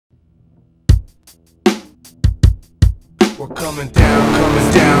We're coming down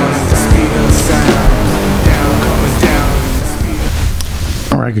at the speed of sound. Coming down at the speed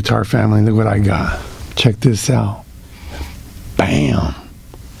of... Alright, guitar family, look what I got. Check this out. Bam!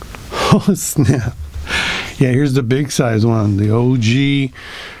 Oh snap. Yeah, here's the big size one. The OG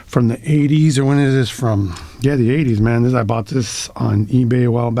from the 80s, or when is this from? Yeah, the 80s, man. I bought this on eBay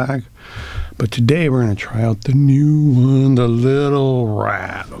a while back. But today we're going to try out the new one, the Little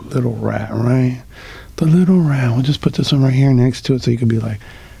Rat. The Little Rat, right? The Little Rat. We'll just put this one right here next to it so you can be like,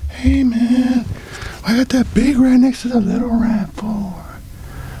 hey, man, I got that big rat next to the Little Rat for.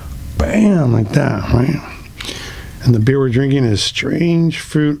 Bam, like that, right? And the beer we're drinking is Strange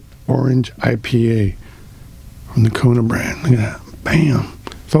Fruit Orange IPA from the Kona brand. Look at that. Bam.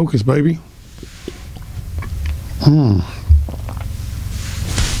 Focus, baby.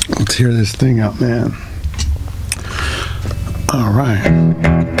 Let's hear this thing out, man. All right.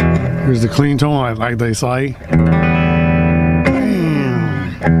 Here's the clean tone, like they say. Bam.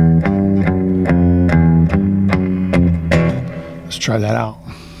 Let's try that out.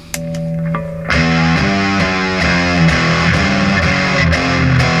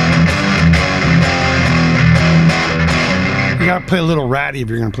 You gotta play a little ratty if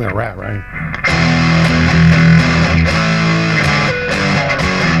you're gonna play a rat, right?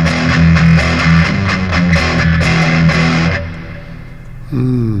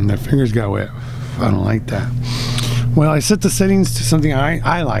 That fingers got wet. I don't like that. Well, I set the settings to something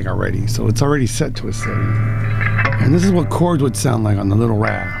I like already, so it's already set to a setting. And this is what chords would sound like on the Little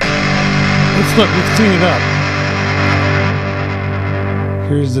Rat. Let's clean it up.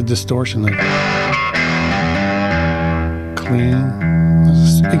 Here's the distortion. Like, clean.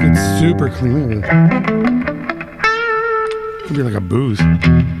 I think it's super clean. Look at it. Could be like a booze.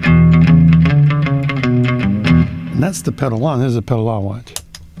 And that's the pedal on. There's a pedal on. Watch.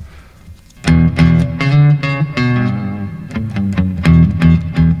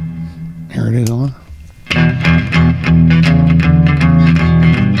 Here it is on.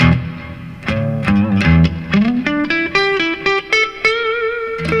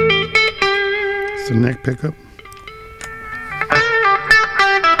 It's the neck pickup.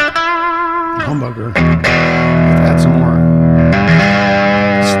 Humbucker. Add some more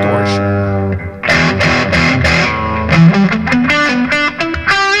distortion.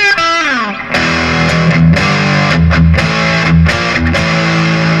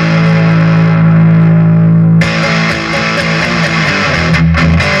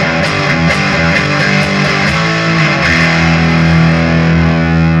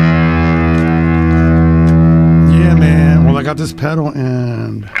 Yeah, man. Well, I got this pedal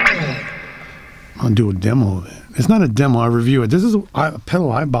and I'll do a demo of it. It's not a demo, I review it. This is a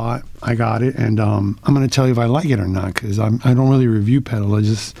pedal I bought. I got it, and I'm going to tell you if I like it or not, because I don't really review pedals. I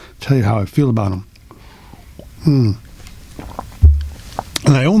just tell you how I feel about them. And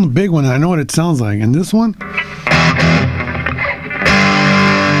I own the big one, and I know what it sounds like. And this one, too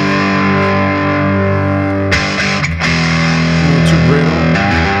brittle.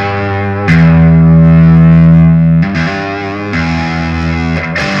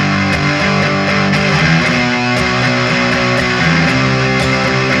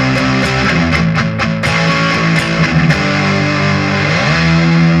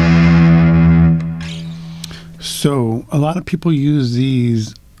 So a lot of people use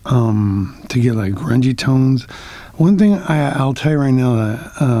these to get like grungy tones. One thing I'll tell you right now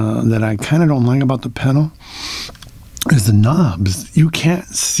that I kind of don't like about the pedal is the knobs. You can't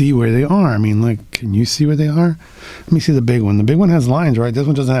see where they are. I mean, like, can you see where they are? Let me see the big one. The big one has lines, right? This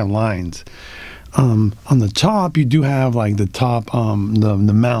one doesn't have lines. On the top, you do have like the top,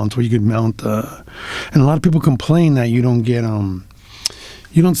 the mount where you could mount the. And a lot of people complain that you don't get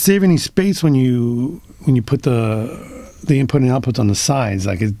you don't save any space when you put the input and outputs on the sides.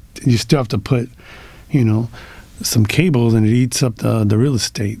 Like you still have to put, you know, some cables, and it eats up the real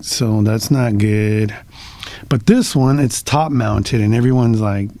estate. So that's not good. But this one, it's top mounted, and everyone's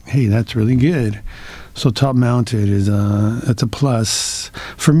like, hey, that's really good. So top mounted is that's a plus.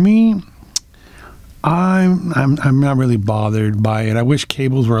 For me, I'm not really bothered by it. I wish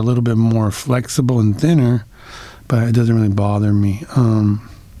cables were a little bit more flexible and thinner, but it doesn't really bother me.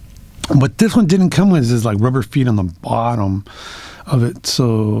 What this one didn't come with is like rubber feet on the bottom of it.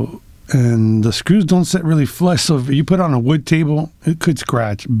 So, and the screws don't set really flush. So if you put it on a wood table, it could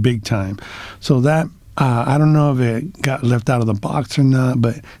scratch big time. So that, I don't know if it got left out of the box or not,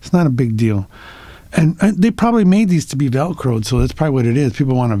 but it's not a big deal. And they probably made these to be Velcroed, so that's probably what it is.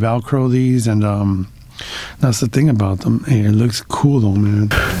 People want to Velcro these, and that's the thing about them. Hey, it looks cool though, man.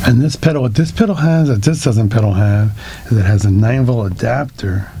 And this pedal, what this pedal has, that this doesn't pedal have, is it has a 9-volt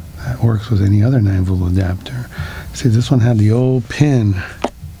adapter that works with any other 9-volt adapter. See, this one had the old pin.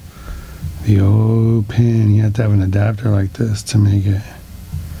 The old pin. You have to have an adapter like this to make it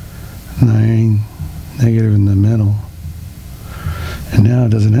 9 negative in the middle. And now it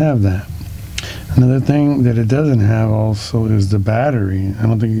doesn't have that. Another thing that it doesn't have also is the battery. I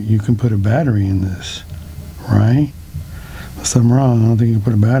don't think you can put a battery in this, right? Unless I'm wrong, I don't think you can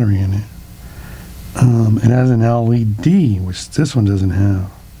put a battery in it. It has an LED, which this one doesn't have.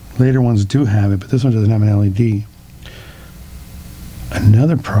 Later ones do have it, but this one doesn't have an LED.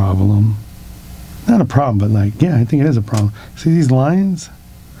 Another problem, not a problem, but like, yeah, I think it is a problem. See these lines?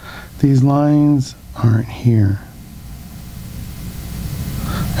 These lines aren't here.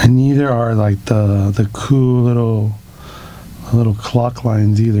 And neither are like the cool little clock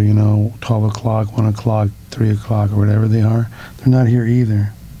lines either, you know, 12 o'clock, 1 o'clock, 3 o'clock, or whatever they are. They're not here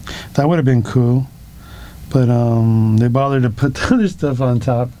either. That would have been cool, but they bothered to put the other stuff on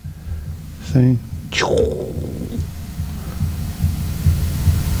top. See?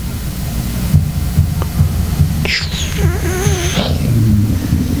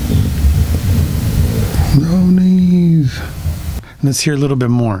 No knees. Let's hear a little bit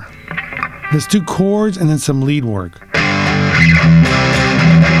more. Let's do chords and then some lead work.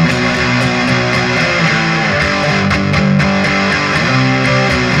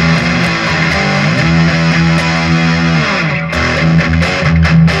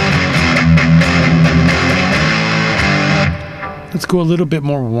 Let's go a little bit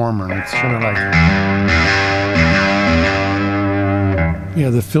more warmer. Let's sort of like, yeah,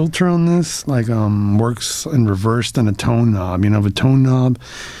 the filter on this like works in reverse than a tone knob. You know, with a tone knob,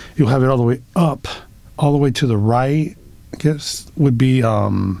 you'll have it all the way up, all the way to the right. I guess would be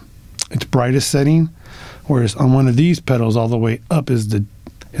its brightest setting, whereas on one of these pedals, all the way up is the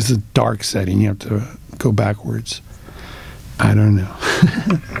dark setting. You have to go backwards. I don't know.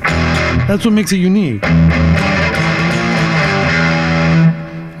 That's what makes it unique.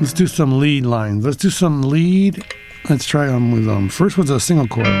 Let's do some lead lines. Let's do some lead. Let's try them with first with a single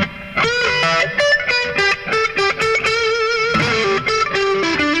coil.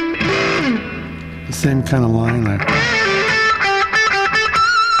 The same kind of line. Like.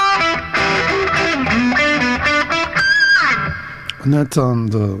 And that's on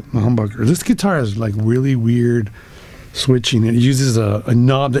the humbucker. This guitar has like really weird switching. It uses a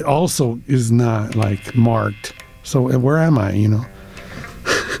knob that also is not like marked. So where am I, you know?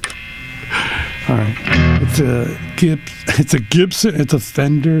 All right, it's a Gibson, it's a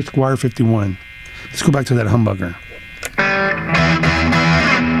Fender SQUIER 51. Let's go back to that humbucker.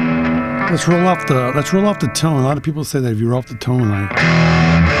 Let's roll off the tone. A lot of people say that if you roll off the tone, like.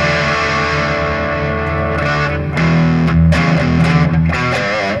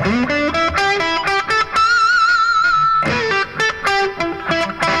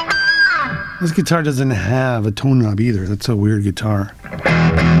 This guitar doesn't have a tone knob either. That's a weird guitar.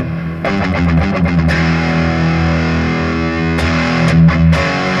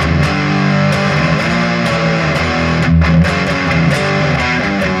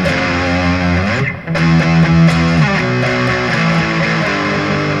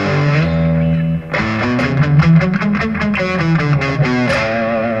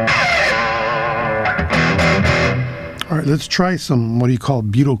 All right, let's try some what do you call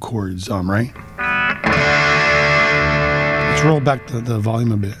butyl chords, right? Let's roll back the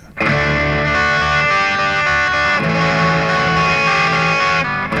volume a bit.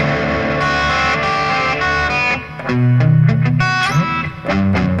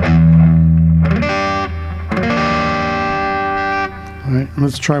 All right,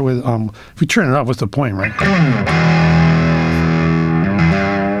 let's try with if we turn it off, what's the point, right?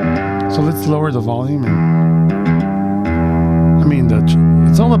 So let's lower the volume. And, I mean,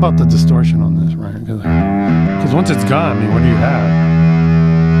 it's all about the distortion on this, right? Because once it's gone, I mean, what do you have?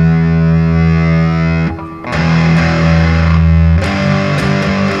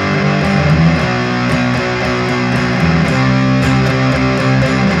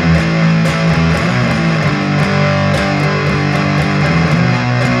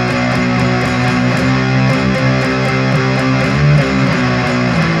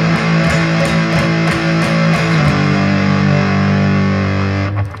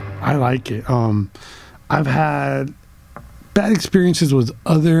 I like it. I've had bad experiences with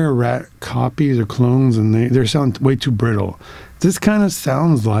other Rat copies or clones, and they sound way too brittle. This kind of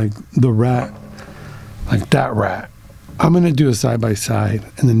sounds like the Rat, like that Rat. I'm gonna do a side-by-side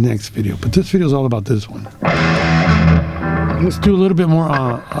in the next video, but this video is all about this one. Let's do a little bit more.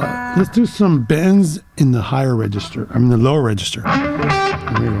 Let's do some bends in the higher register. I mean the lower register.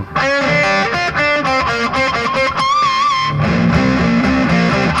 There we go.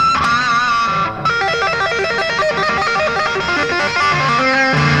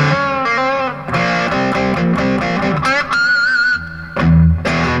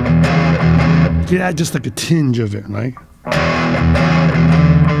 could add just like a tinge of it, right?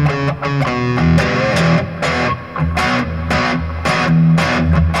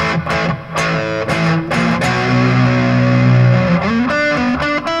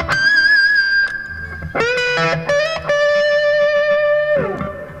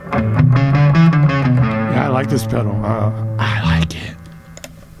 Yeah, I like this pedal. I like it.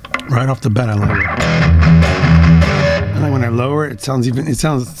 Right off the bat, I like it. And like when I lower it,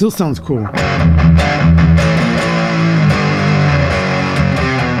 still sounds cool.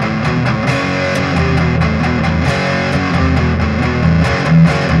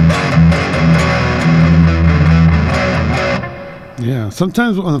 Yeah,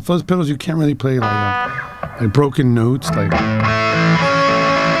 sometimes on the fuzz pedals you can't really play like broken notes, like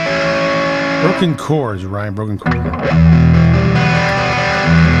broken chords, right? Broken chords.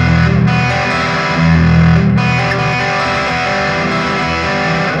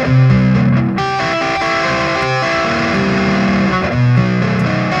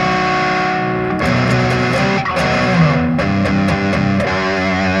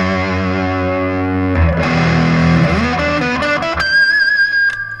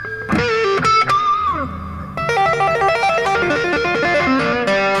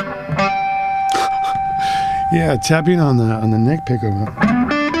 Yeah, tapping on the neck pickup.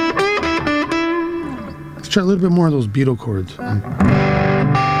 Let's try a little bit more of those Beatle chords.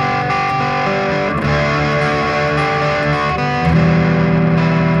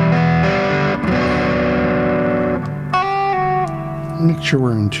 Make sure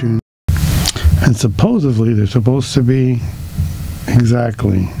we're in tune. And supposedly they're supposed to be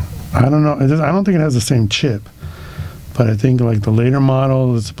exactly. I don't know. I don't think it has the same chip, but I think like the later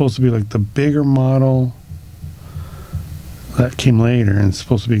model is supposed to be like the bigger model. That came later, and it's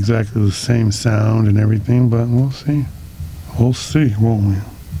supposed to be exactly the same sound and everything, but we'll see. We'll see, won't we?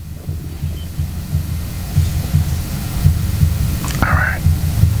 Alright.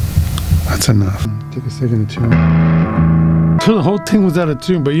 That's enough. Take a second to tune. So the whole thing was out of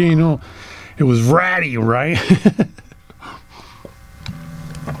tune, but yeah, you know, it was ratty, right?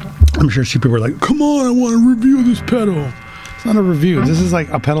 I'm sure people were like, come on, I want to review this pedal. It's not a review. This is like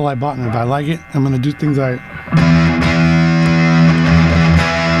a pedal I bought, and if I like it, I'm going to do things I...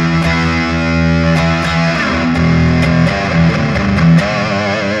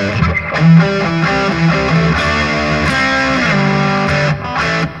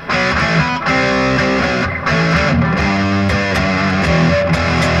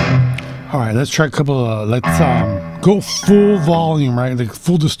 Alright, let's try a couple of, let's go full volume, right? Like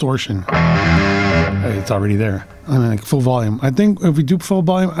full distortion. Hey, it's already there. I mean, like full volume. I think if we do full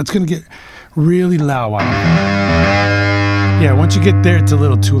volume, it's going to get really loud. Yeah, once you get there, it's a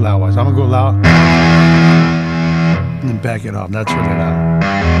little too loud. So I'm going to go loud. And then back it off. That's really loud.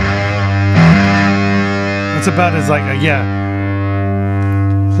 That's about as like, yeah.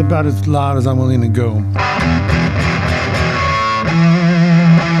 It's about as loud as I'm willing to go.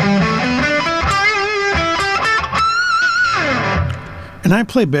 And I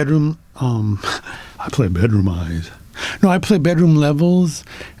play bedroom, I play bedroom eyes. No, I play bedroom levels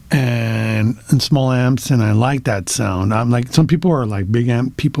and small amps, and I like that sound. I'm like, some people are like big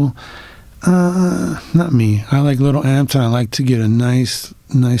amp people. Not me. I like little amps, and I like to get a nice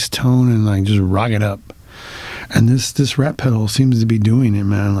tone and like just rock it up. And this rat pedal seems to be doing it,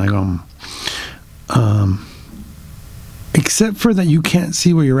 man. Like except for that you can't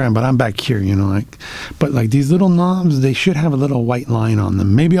see where you're at, but I'm back here, you know, like, but like these little knobs, they should have a little white line on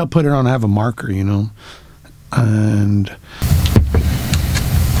them. Maybe I'll put it on, have a marker, you know, and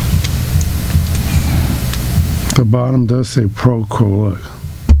the bottom does say ProCo. Look,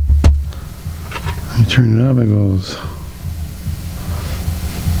 you turn it up, it goes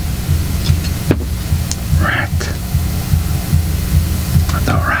rat.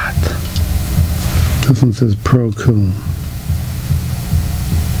 The rat. This one says ProCo.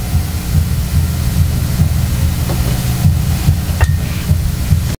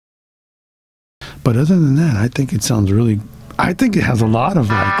 But other than that, I think it sounds really, I think it has a lot of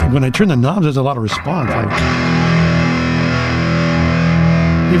like, when I turn the knobs, there's a lot of response. Like,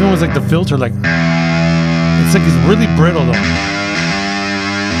 even with like the filter, like, it's like it's really brittle though.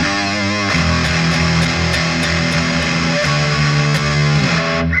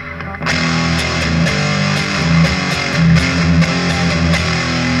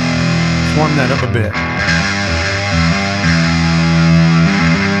 Warm that up a bit.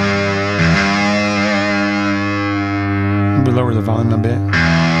 Maybe lower the volume a bit.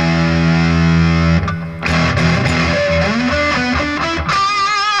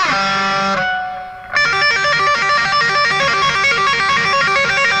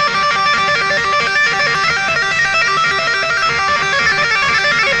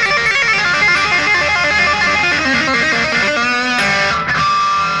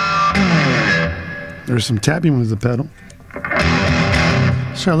 There's some tapping with the pedal.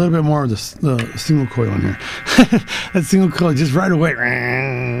 Let's try a little bit more of the single coil in here. That single coil just right away.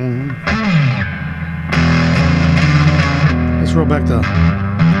 Let's roll back the.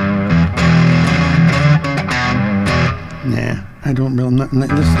 Nah, I don't really. Let's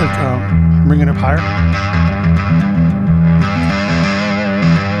like bring it up higher.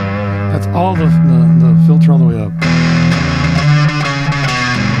 That's all the filter all the way up.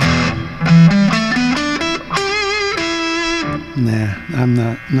 Nah, I'm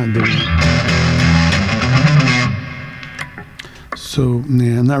not doing it. So,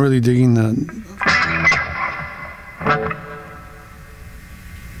 nah, I'm not really digging the.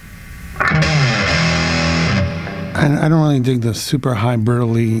 I don't really dig the super high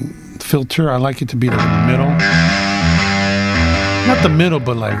burly filter. I like it to be like in the middle. Not the middle,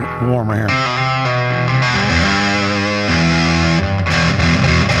 but like warmer here.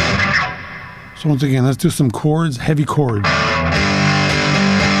 So once again, let's do some chords, heavy chords.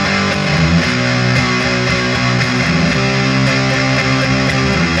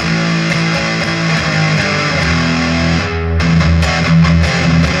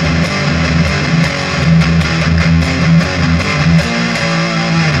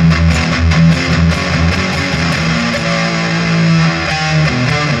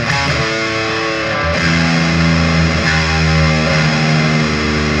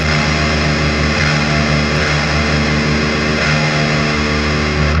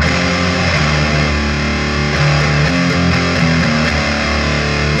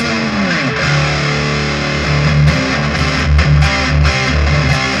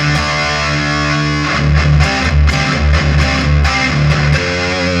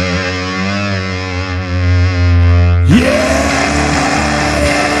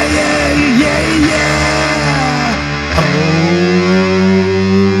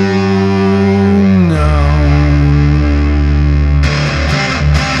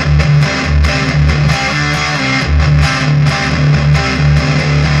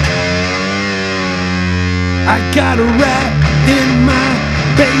 Got a rat in my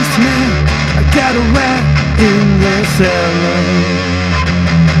basement. I got a rat in the cellar.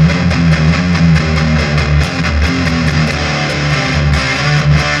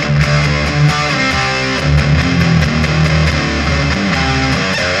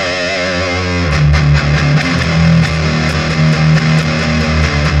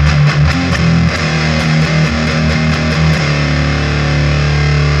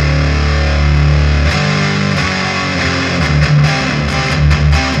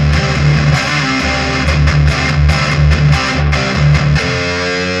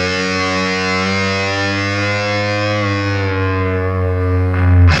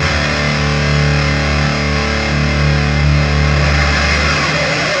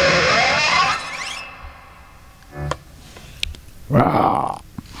 Wow.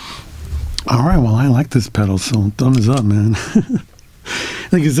 All right, well, I like this pedal, so thumbs up, man.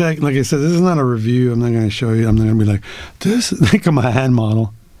 like I said, this is not a review. I'm not going to show you. I'm not going to be like, this is like my hand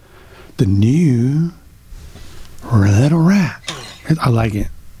model. The new Little Rat. I like it,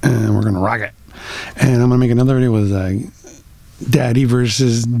 and we're going to rock it. And I'm going to make another video with Daddy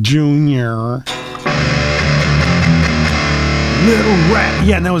versus Junior. Little Rat.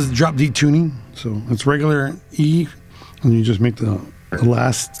 Yeah, and that was drop D tuning. So it's regular E. And you just make the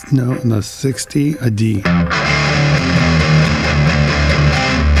last note in the 60 a D.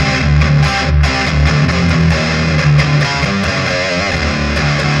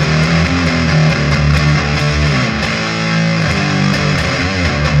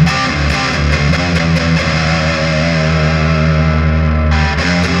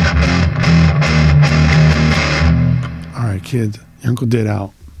 All right, kids, your uncle did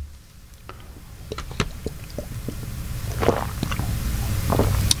out.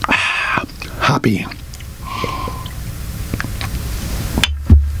 Hoppy.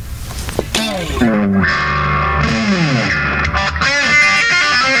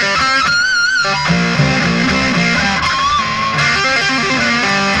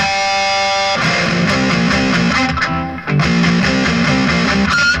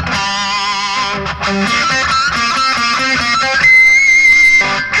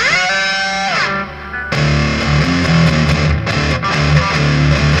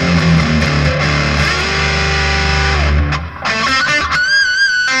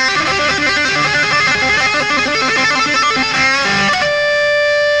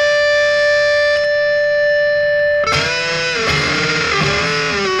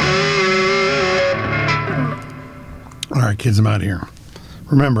 All right, kids, I'm out of here.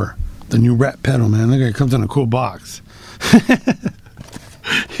 Remember, the new Rat pedal, man. Look at it, comes in a cool box.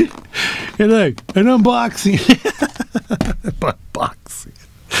 Hey, look, an unboxing. Unboxing.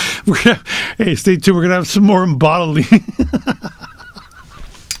 Hey, stay tuned. We're gonna have some more bottling.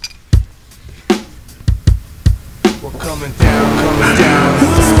 We're coming down, at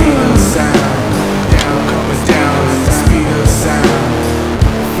the speed of sound.